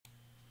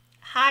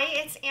Hi,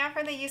 it's Anne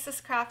from the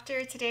Useless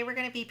Crafter. Today we're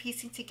going to be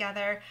piecing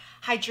together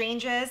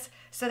hydrangeas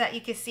so that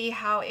you can see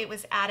how it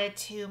was added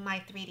to my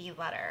 3D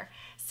letter.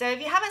 So if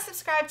you haven't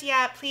subscribed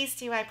yet, please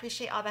do. I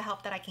appreciate all the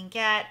help that I can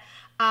get.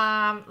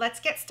 Let's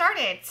get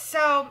started.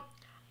 So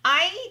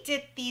I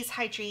did these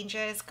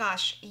hydrangeas,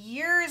 gosh,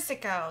 years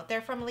ago. They're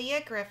from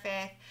Leah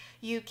Griffith.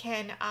 You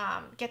can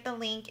get the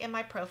link in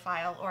my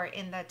profile or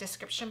in the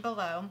description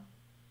below.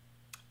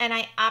 And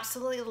I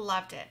absolutely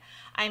loved it.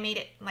 I made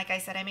it, like I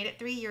said, I made it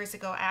 3 years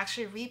ago. I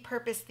actually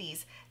repurposed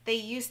these. They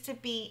used to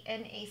be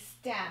in a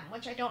stem,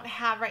 which I don't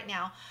have right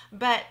now,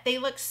 but they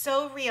look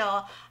so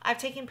real. I've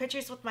taken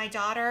pictures with my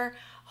daughter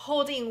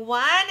holding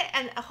one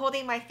and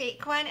holding my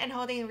fake one and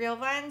holding real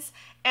ones,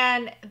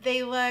 and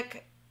they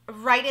look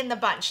right in the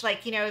bunch.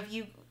 Like, you know, if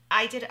you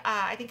I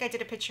think I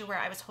did a picture where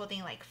I was holding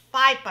like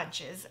 5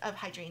 bunches of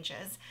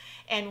hydrangeas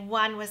and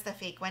one was the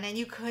fake one and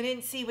you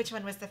couldn't see which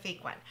one was the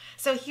fake one.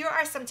 So here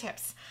are some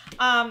tips.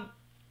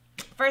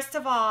 First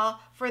of all,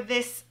 for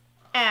this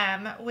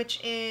M,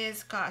 which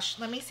is, gosh,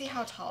 let me see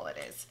how tall it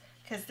is.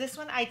 Because this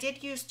one, I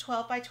did use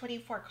 12 by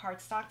 24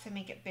 cardstock to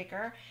make it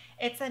bigger.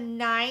 It's a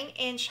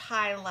 9-inch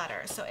high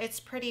letter, so it's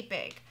pretty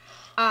big.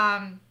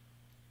 I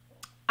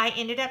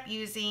ended up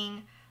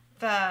using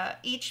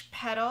each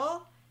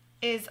petal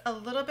is a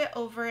little bit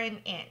over an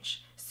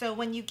inch. So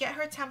when you get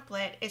her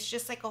template, it's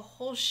just like a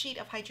whole sheet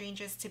of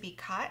hydrangeas to be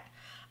cut.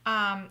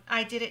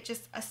 I did it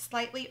just a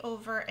slightly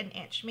over an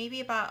inch,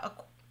 maybe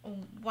about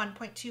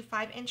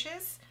 1.25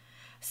 inches.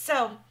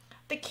 So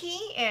the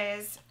key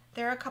is,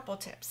 there are a couple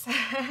tips.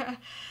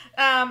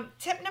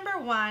 Tip number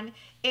 1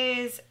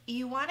 is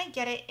you want to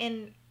get it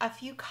in a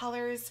few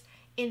colors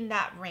in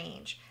that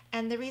range.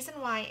 And the reason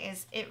why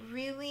is it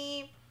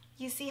really,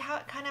 you see how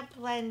it kind of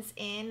blends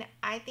in?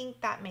 I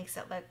think that makes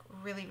it look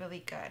really,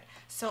 really good.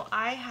 So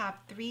I have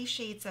 3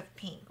 shades of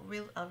pink,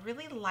 a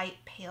really light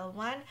pale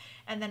one,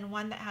 and then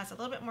one that has a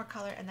little bit more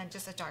color, and then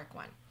just a dark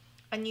one.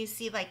 And you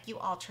see, like, you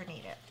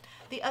alternate it.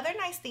 The other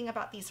nice thing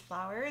about these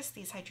flowers,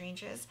 these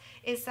hydrangeas,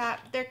 is that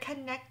they're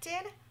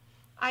connected.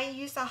 I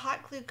used a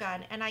hot glue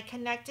gun and I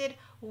connected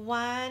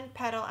one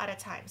petal at a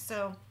time.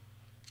 So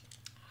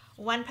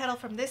one petal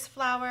from this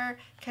flower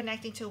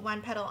connecting to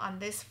one petal on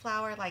this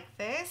flower like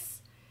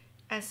this.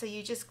 And so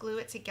you just glue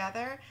it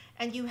together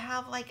and you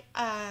have like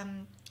a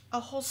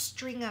whole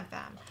string of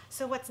them.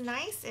 So what's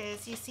nice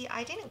is, you see,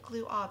 I didn't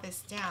glue all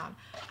this down.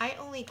 I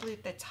only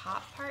glued the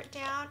top part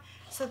down.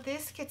 So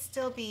this could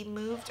still be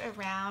moved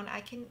around.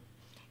 I can,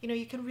 you know,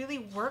 you can really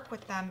work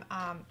with them.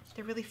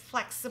 They're really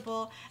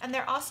flexible and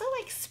they're also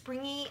like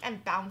springy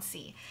and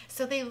bouncy.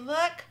 So they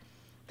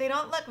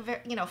don't look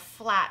very, you know,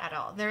 flat at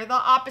all. They're the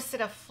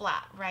opposite of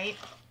flat, right?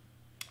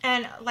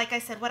 And like I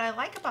said, what I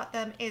like about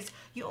them is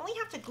you only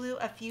have to glue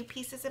a few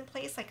pieces in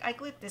place. Like I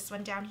glued this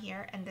one down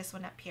here and this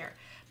one up here.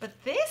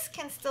 But this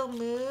can still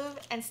move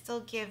and still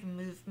give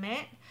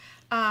movement.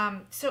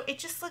 So it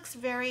just looks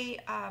very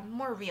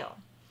more real.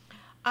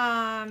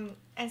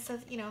 And so,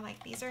 you know,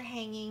 like these are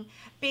hanging.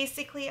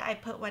 Basically, I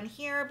put one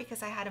here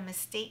because I had a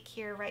mistake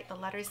here, right? The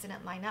letters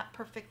didn't line up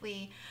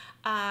perfectly.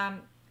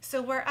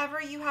 So wherever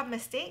you have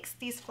mistakes,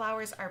 these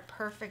flowers are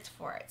perfect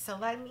for it. So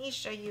let me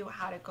show you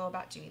how to go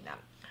about doing them.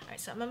 All right,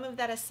 so I'm gonna move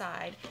that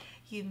aside.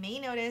 You may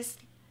notice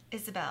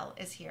Isabella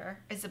is here,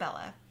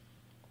 Isabella.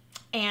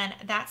 And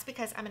that's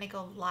because I'm going to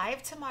go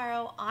live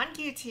tomorrow on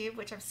YouTube,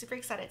 which I'm super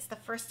excited. It's the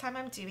first time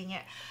I'm doing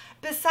it.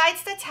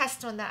 Besides the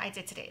test one that I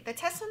did today. The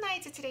test one that I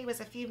did today was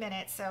a few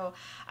minutes, so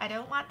I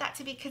don't want that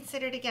to be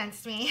considered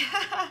against me.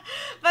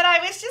 But I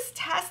was just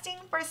testing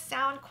for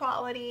sound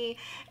quality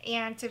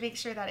and to make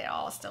sure that it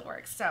all still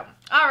works. So,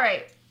 all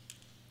right.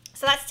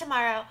 So that's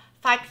tomorrow,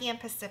 5 p.m.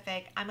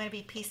 Pacific. I'm going to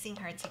be piecing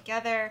her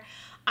together.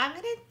 I'm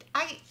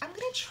gonna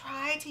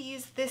try to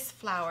use this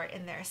flower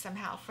in there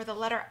somehow for the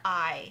letter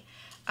I.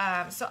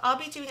 So I'll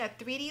be doing a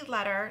 3D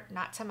letter,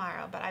 not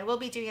tomorrow, but I will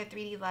be doing a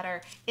 3D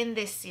letter in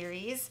this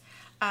series.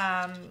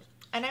 And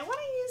I want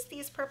to use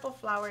these purple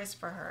flowers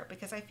for her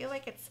because I feel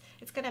like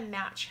it's gonna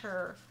match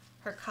her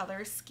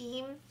color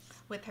scheme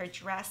with her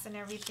dress and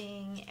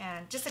everything,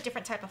 and just a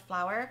different type of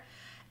flower.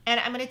 And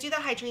I'm gonna do the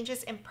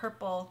hydrangeas in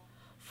purple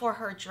for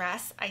her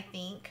dress, I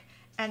think.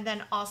 And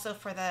then also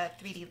for the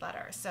 3D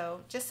letter.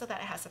 So just so that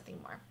it has something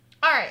more.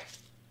 All right.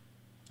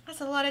 That's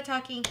a lot of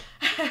talking.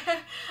 All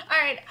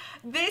right.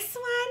 This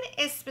one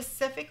is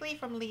specifically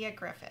from Leah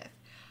Griffith.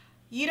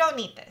 You don't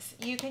need this.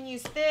 You can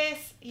use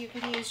this. You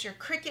can use your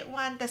Cricut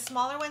one. The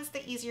smaller one's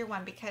the easier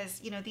one because,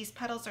 you know, these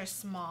petals are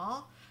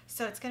small.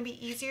 So it's going to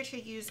be easier to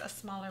use a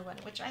smaller one,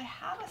 which I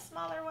have a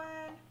smaller one.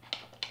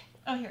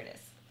 Oh, here it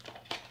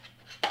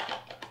is.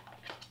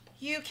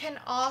 You can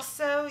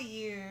also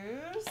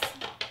use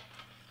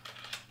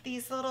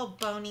these little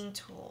boning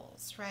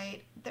tools,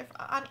 right? They're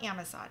on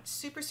Amazon,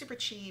 super, super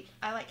cheap.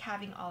 I like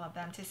having all of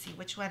them to see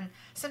which one.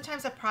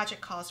 Sometimes a project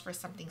calls for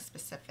something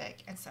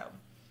specific. And so,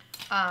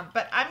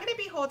 but I'm gonna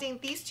be holding,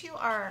 these two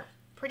are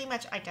pretty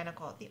much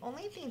identical. The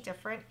only thing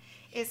different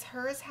is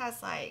hers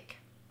has like,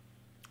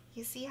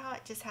 you see how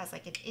it just has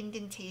like an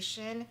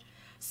indentation?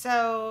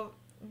 So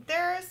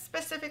they're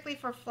specifically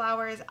for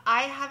flowers.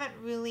 I haven't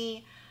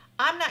really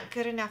I'm not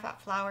good enough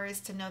at flowers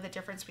to know the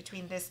difference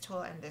between this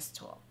tool and this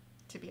tool,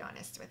 to be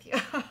honest with you.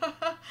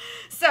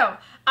 So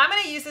I'm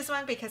going to use this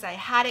one because I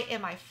had it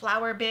in my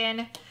flower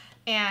bin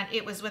and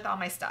it was with all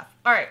my stuff.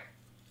 All right.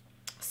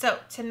 So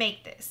to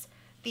make this,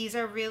 these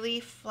are really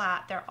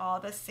flat. They're all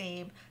the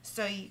same.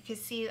 So you can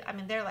see, I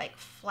mean, they're like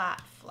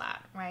flat,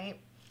 right?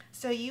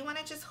 So you want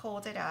to just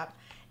hold it up,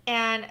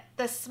 and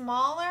the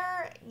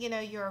smaller, you know,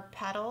 your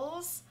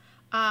petals,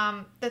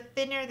 the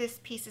thinner this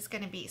piece is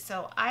going to be.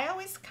 So I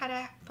always kind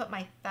of put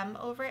my thumb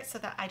over it so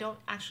that I don't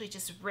actually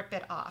just rip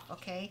it off.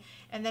 Okay.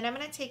 And then I'm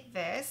going to take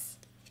this,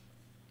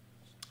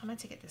 I'm going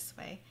to take it this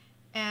way,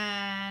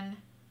 and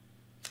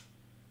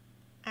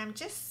I'm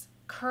just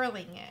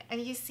curling it.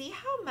 And you see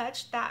how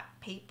much that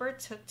paper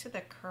took to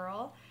the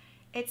curl?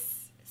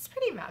 It's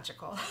pretty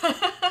magical.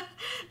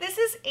 This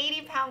is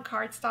 80-pound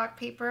cardstock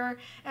paper,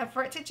 and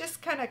for it to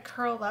just kind of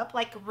curl up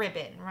like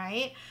ribbon,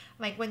 right?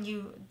 Like when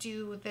you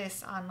do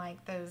this on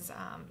like those,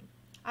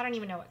 I don't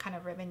even know what kind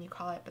of ribbon you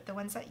call it, but the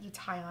ones that you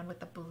tie on with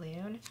the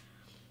balloon.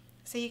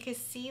 So you can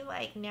see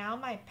like now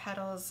my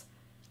petals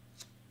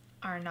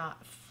are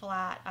not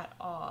flat at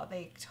all.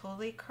 They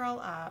totally curl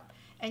up.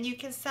 And you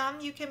can,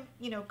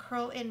 you know,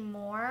 curl in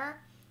more.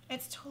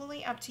 It's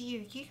totally up to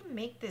you. You can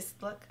make this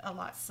look a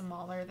lot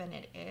smaller than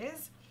it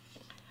is.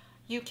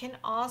 You can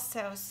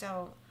also,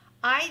 so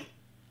I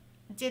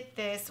did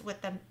this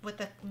with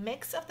the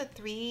mix of the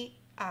three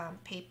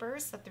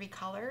papers, the three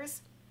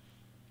colors.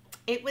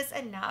 It was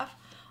enough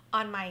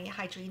on my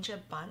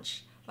hydrangea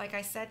bunch, like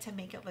I said, to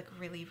make it look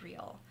really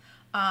real.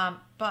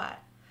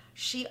 But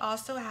she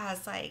also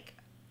has like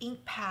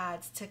ink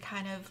pads to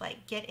kind of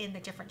like get in the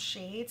different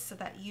shades so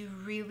that you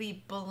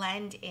really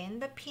blend in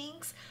the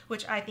pinks,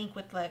 which I think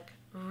would look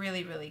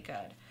really, really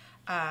good.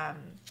 I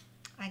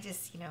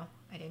just, you know,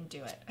 I didn't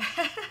do it.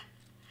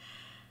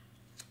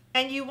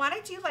 And you want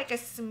to do like a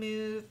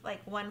smooth, like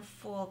one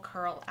full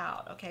curl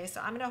out. Okay, so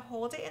I'm going to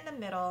hold it in the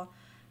middle.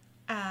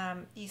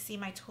 You see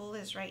my tool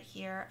is right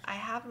here. I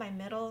have my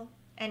middle,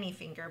 any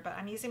finger, but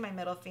I'm using my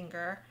middle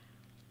finger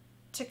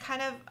to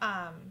kind of,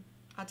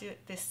 I'll do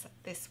it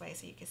this way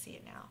so you can see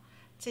it now,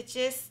 to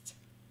just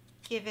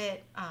give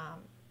it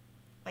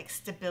like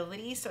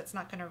stability so it's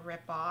not going to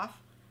rip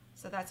off.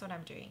 So that's what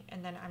I'm doing.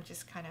 And then I'm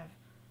just kind of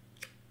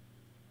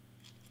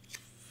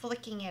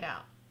flicking it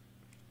out.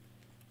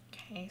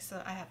 Okay,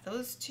 so I have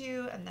those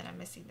two, and then I'm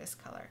missing this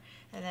color.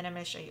 And then I'm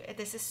going to show you.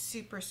 This is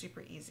super,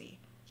 super easy.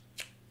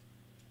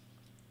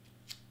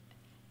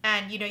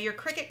 And you know, your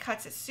Cricut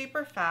cuts it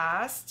super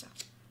fast.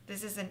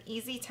 This is an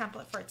easy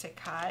template for it to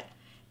cut.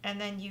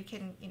 And then you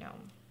can, you know,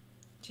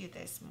 do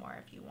this more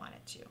if you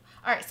wanted to.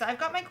 All right, so I've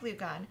got my glue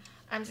gun.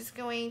 I'm just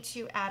going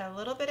to add a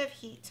little bit of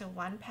heat to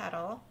one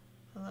petal,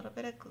 a little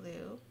bit of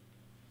glue.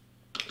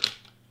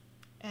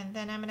 And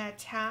then I'm going to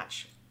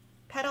attach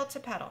petal to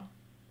petal.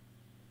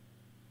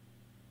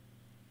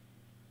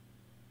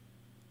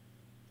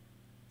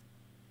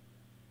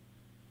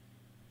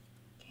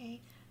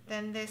 Okay,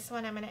 then this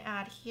one I'm going to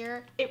add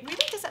here. It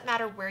really doesn't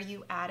matter where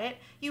you add it.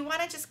 You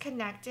want to just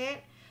connect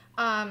it.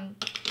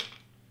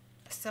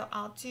 So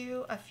I'll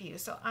do a few.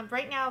 So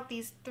right now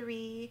these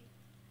three,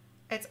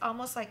 it's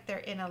almost like they're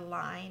in a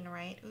line,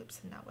 right? Oops,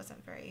 and that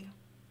wasn't very,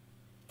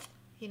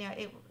 you know,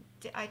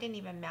 I didn't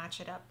even match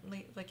it up.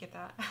 Look at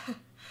that.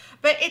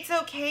 But it's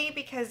okay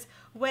because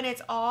when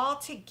it's all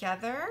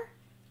together,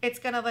 it's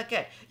going to look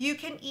good. You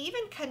can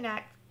even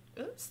connect,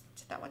 oops,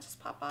 did that one just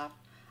pop off?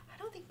 I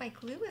don't think my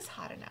glue is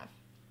hot enough.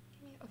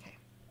 Okay,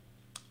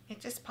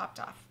 it just popped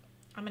off.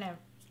 I'm going to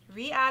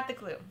re-add the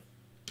glue.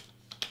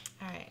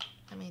 All right,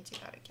 let me do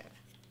that again.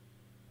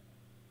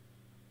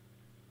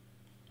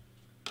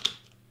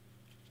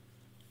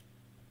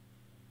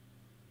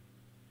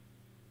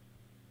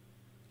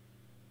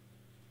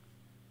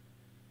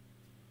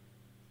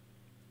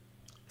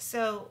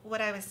 So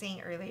what I was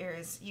saying earlier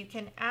is you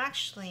can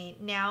actually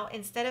now,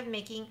 instead of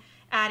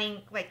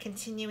adding, like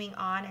continuing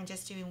on and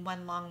just doing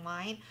one long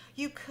line,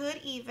 you could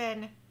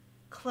even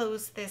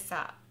close this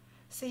up.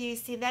 So you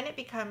see, then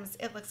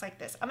it looks like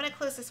this. I'm going to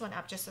close this one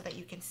up just so that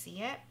you can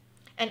see it.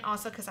 And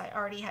also because I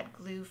already had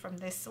glue from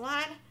this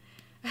one,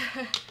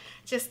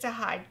 just to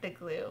hide the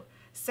glue.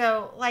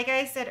 So like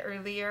I said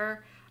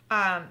earlier,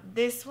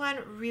 this one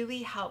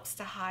really helps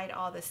to hide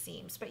all the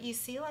seams. But you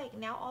see, like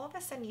now all of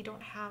a sudden you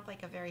don't have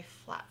like a very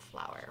flat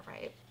flower,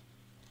 right?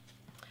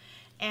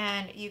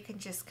 And you can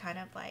just kind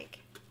of like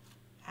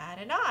add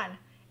it on,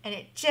 and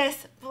it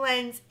just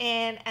blends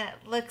in and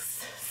it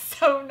looks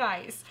so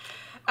nice.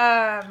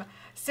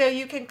 So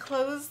you can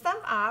close them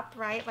up,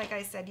 right? Like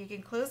I said, you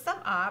can close them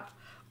up,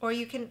 or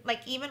you can,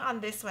 like even on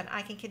this one,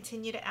 I can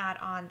continue to add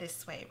on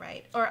this way,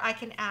 right? Or I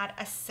can add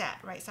a set,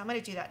 right? So I'm going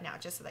to do that now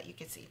just so that you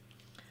can see.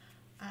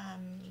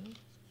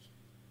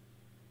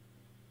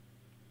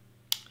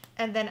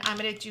 And then I'm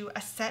going to do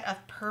a set of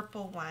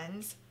purple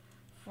ones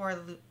for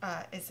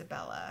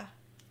Isabella.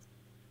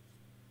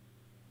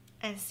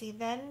 And see,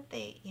 then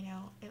they, you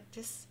know,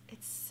 it's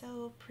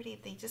so pretty.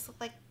 They just look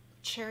like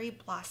cherry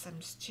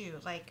blossoms too.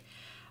 Like,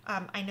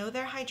 I know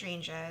they're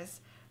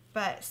hydrangeas,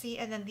 but see,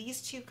 and then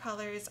these two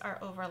colors are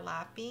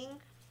overlapping.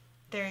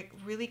 They're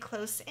really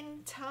close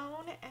in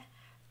tone,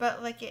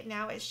 but like it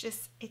now, it's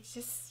just,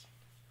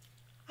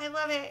 I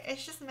love it.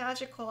 It's just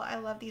magical. I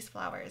love these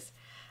flowers.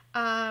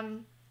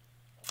 All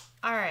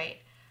right,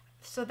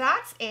 so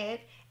that's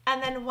it.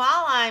 And then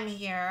while I'm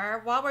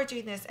here, while we're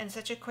doing this and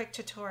such a quick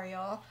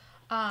tutorial,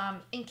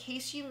 in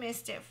case you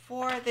missed it,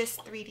 for this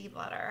 3D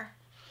letter,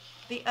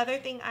 the other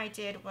thing I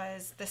did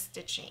was the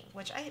stitching,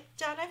 which I've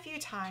done a few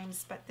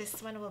times, but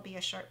this one will be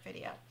a short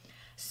video.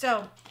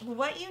 So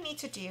what you need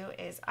to do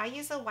is I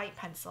use a white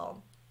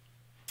pencil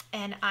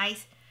and I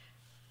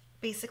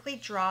basically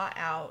draw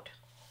out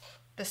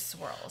the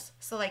swirls.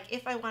 So like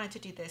if I wanted to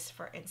do this,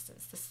 for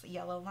instance, this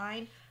yellow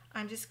line,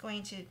 I'm just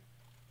going to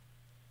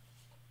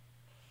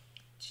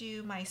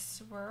do my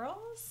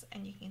swirls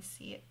and you can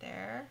see it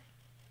there.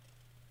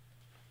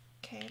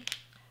 Okay,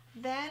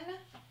 then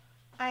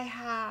I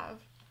have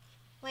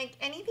like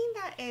anything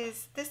that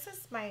is, this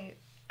is my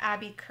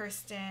Abby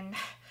Kirsten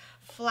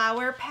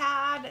flower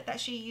pad that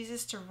she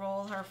uses to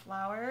roll her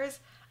flowers.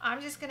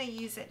 I'm just going to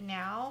use it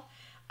now.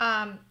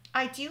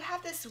 I do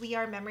have this We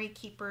Are Memory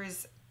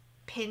Keepers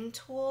pin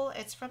tool.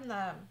 It's from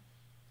the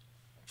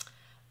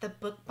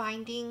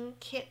bookbinding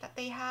kit that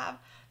they have.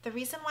 The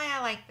reason why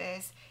I like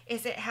this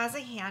is it has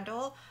a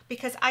handle,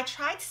 because I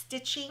tried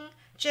stitching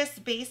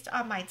just based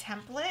on my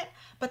template,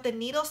 but the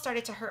needle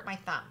started to hurt my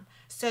thumb.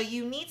 So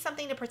you need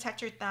something to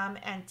protect your thumb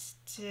and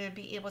to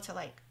be able to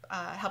like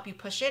help you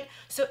push it.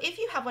 So if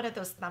you have one of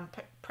those thumb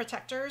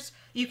protectors,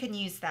 you can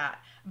use that.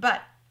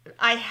 But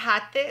I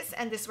had this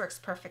and this works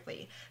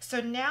perfectly.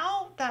 So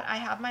now that I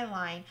have my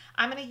line,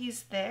 I'm going to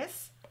use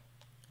this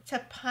to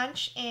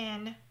punch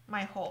in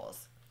my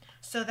holes,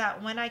 so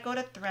that when I go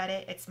to thread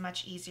it, it's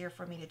much easier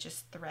for me to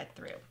just thread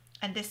through.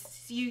 And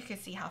this, you can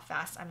see how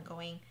fast I'm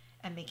going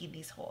and making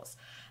these holes.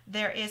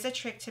 There is a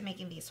trick to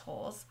making these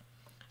holes.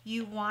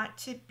 You want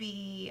to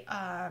be,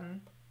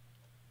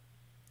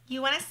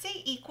 you want to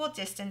stay equal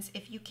distance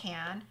if you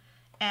can.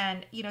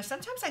 And, you know,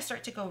 sometimes I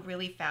start to go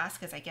really fast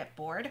because I get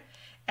bored.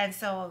 And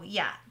so,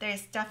 yeah,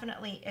 there's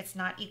definitely, it's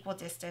not equal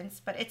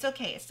distance, but it's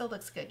okay. It still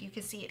looks good. You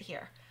can see it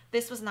here.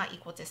 This was not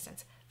equal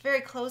distance.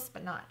 Very close,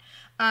 but not.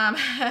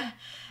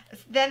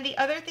 Then the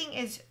other thing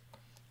is,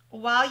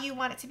 while you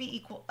want it to be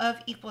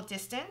equal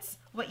distance,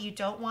 what you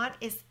don't want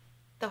is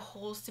the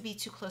holes to be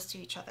too close to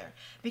each other.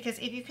 Because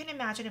if you can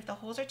imagine, if the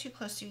holes are too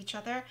close to each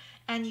other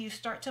and you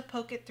start to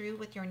poke it through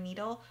with your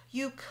needle,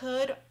 you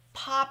could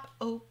pop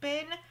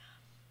open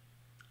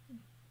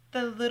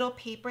the little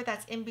paper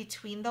that's in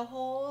between the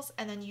holes,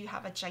 and then you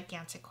have a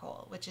gigantic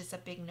hole, which is a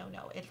big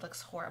no-no. It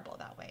looks horrible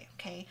that way,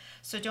 okay?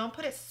 So don't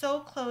put it so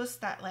close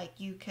that like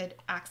you could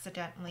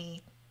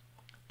accidentally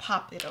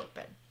pop it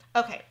open.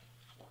 Okay,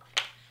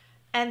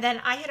 and then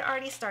I had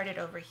already started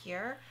over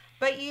here,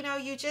 but you know,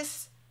 you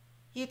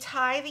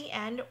tie the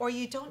end, or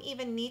you don't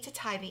even need to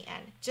tie the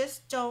end.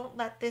 Just don't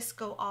let this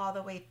go all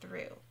the way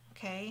through,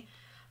 okay?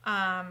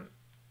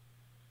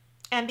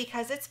 And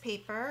because it's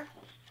paper,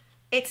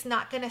 it's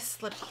not going to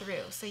slip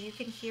through. So you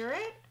can hear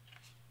it.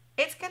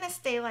 It's going to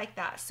stay like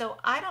that. So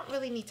I don't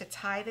really need to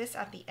tie this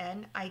at the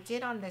end. I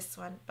did on this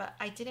one, but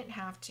I didn't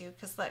have to,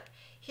 because look,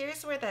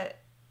 here's where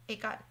it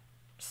got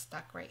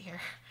stuck right here.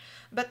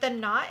 But the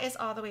knot is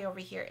all the way over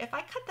here. If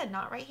I cut the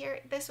knot right here,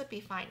 this would be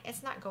fine.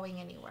 It's not going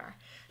anywhere.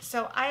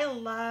 So I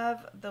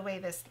love the way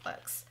this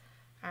looks.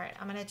 All right,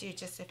 I'm going to do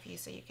just a few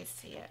so you can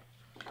see it.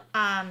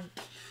 And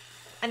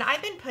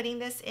I've been putting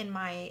this in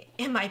my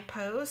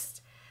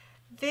post.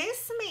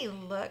 This may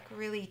look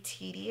really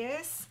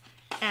tedious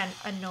and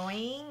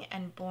annoying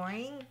and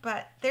boring,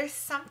 but there's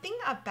something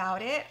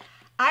about it.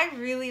 I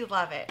really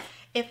love it.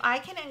 If I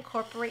can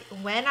incorporate,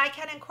 when I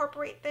can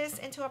incorporate this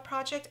into a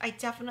project, I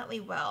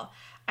definitely will.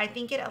 I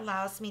think it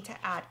allows me to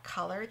add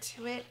color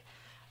to it,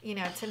 you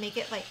know, to make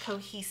it like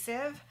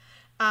cohesive.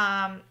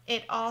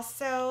 It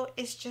also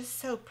is just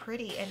so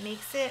pretty. It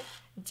makes it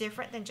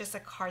different than just a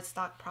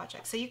cardstock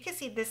project. So you can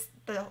see this,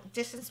 the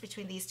distance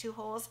between these two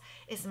holes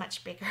is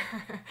much bigger,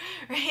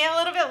 right? A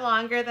little bit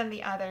longer than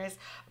the others,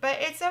 but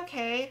it's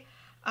okay.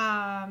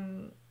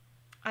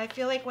 I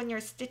feel like when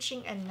you're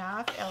stitching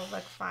enough, it'll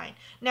look fine.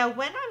 Now,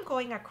 when I'm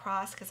going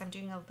across, because I'm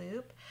doing a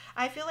loop,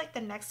 I feel like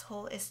the next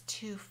hole is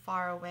too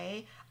far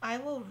away. I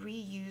will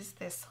reuse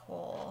this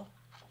hole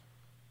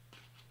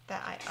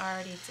that I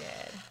already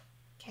did,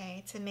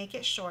 okay, to make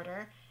it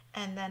shorter,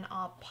 and then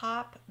I'll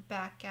pop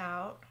back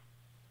out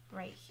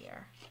right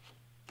here.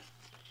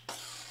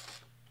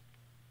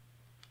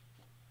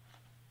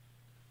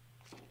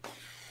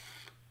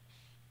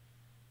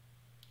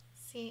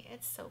 See,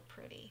 it's so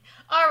pretty.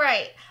 All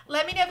right,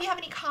 let me know if you have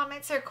any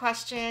comments or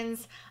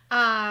questions.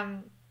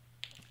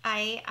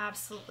 I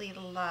absolutely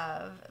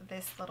love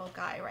this little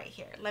guy right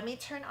here. Let me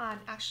turn on,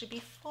 actually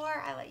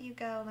before I let you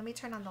go, let me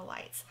turn on the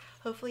lights.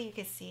 Hopefully you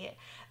can see it.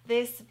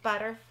 This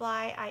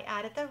butterfly, I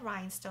added the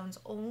rhinestones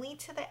only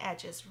to the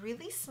edges,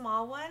 really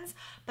small ones,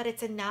 but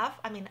it's enough.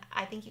 I mean,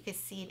 I think you can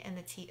see it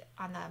in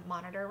on the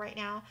monitor right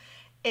now.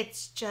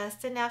 It's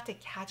just enough to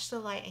catch the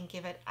light and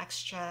give it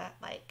extra,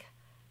 like,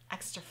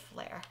 extra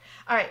flair.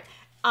 All right,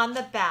 on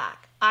the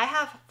back, I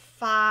have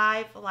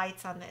 5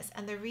 lights on this.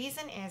 And the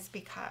reason is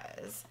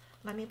because,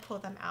 let me pull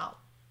them out.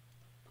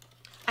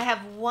 I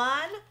have 1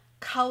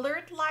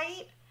 colored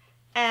light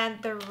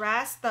and the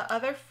rest, the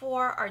other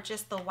 4 are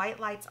just the white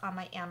lights on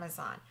my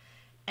Amazon.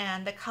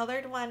 And the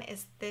colored one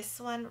is this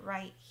one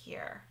right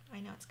here. I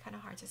know it's kind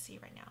of hard to see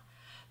right now.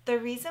 The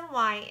reason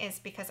why is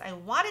because I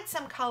wanted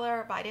some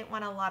color, but I didn't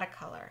want a lot of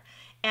color.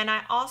 And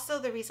I also,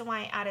 the reason why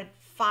I added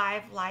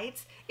 5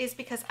 lights is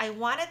because I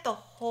wanted the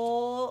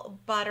whole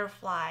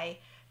butterfly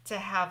to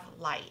have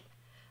light.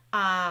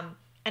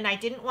 And I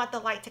didn't want the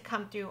light to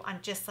come through on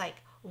just like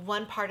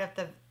one part of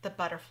the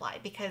butterfly,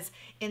 because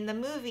in the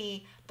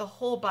movie, the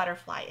whole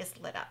butterfly is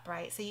lit up,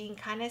 right? So you can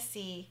kind of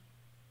see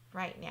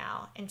right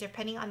now, and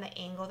depending on the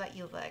angle that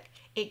you look,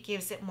 it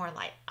gives it more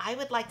light. I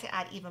would like to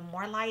add even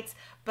more lights,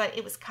 but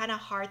it was kind of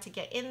hard to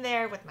get in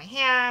there with my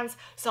hands,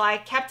 so I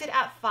kept it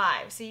at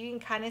 5. So you can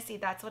kind of see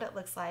that's what it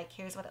looks like.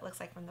 Here's what it looks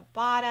like from the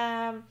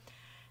bottom.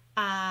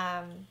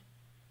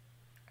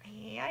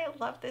 Yeah, I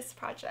love this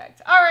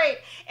project. All right,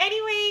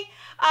 anyway,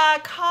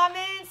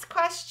 comments,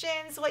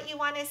 questions, what you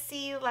want to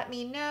see, let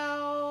me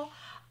know.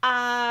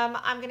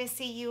 I'm going to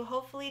see you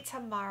hopefully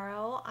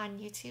tomorrow on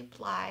YouTube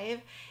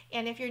Live.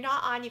 And if you're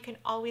not on, you can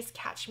always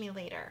catch me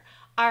later.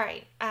 All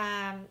right.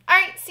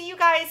 See you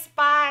guys.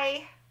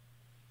 Bye.